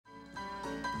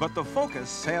But the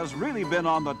focus has really been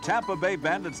on the Tampa Bay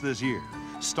Bandits this year.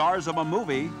 Stars of a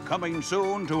movie coming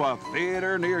soon to a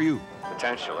theater near you.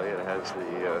 Potentially, it has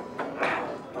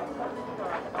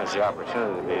the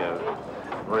opportunity to be a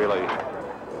really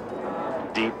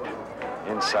deep,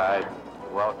 inside,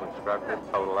 well-constructed,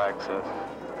 total access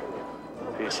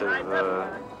piece of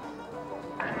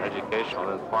educational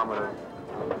and informative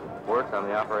work on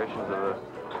the operations of the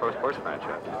pro sports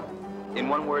franchise. In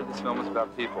one word, this film is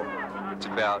about people. It's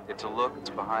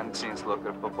a behind-the-scenes look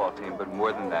at a football team, but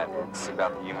more than that, it's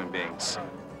about the human beings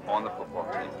on the football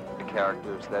team, the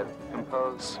characters that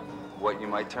compose what you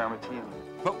might term a team.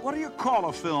 But what do you call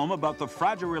a film about the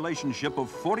fragile relationship of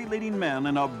 40 leading men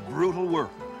in a brutal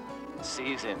world?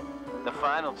 Season, the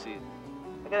final season.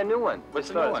 I got a new one. What's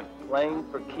the new one? Playing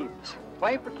for Keeps.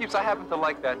 Playing for Keeps. I happen to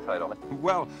like that title.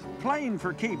 Well, playing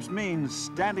for keeps means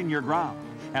standing your ground,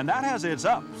 and that has its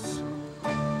ups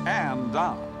and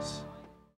downs.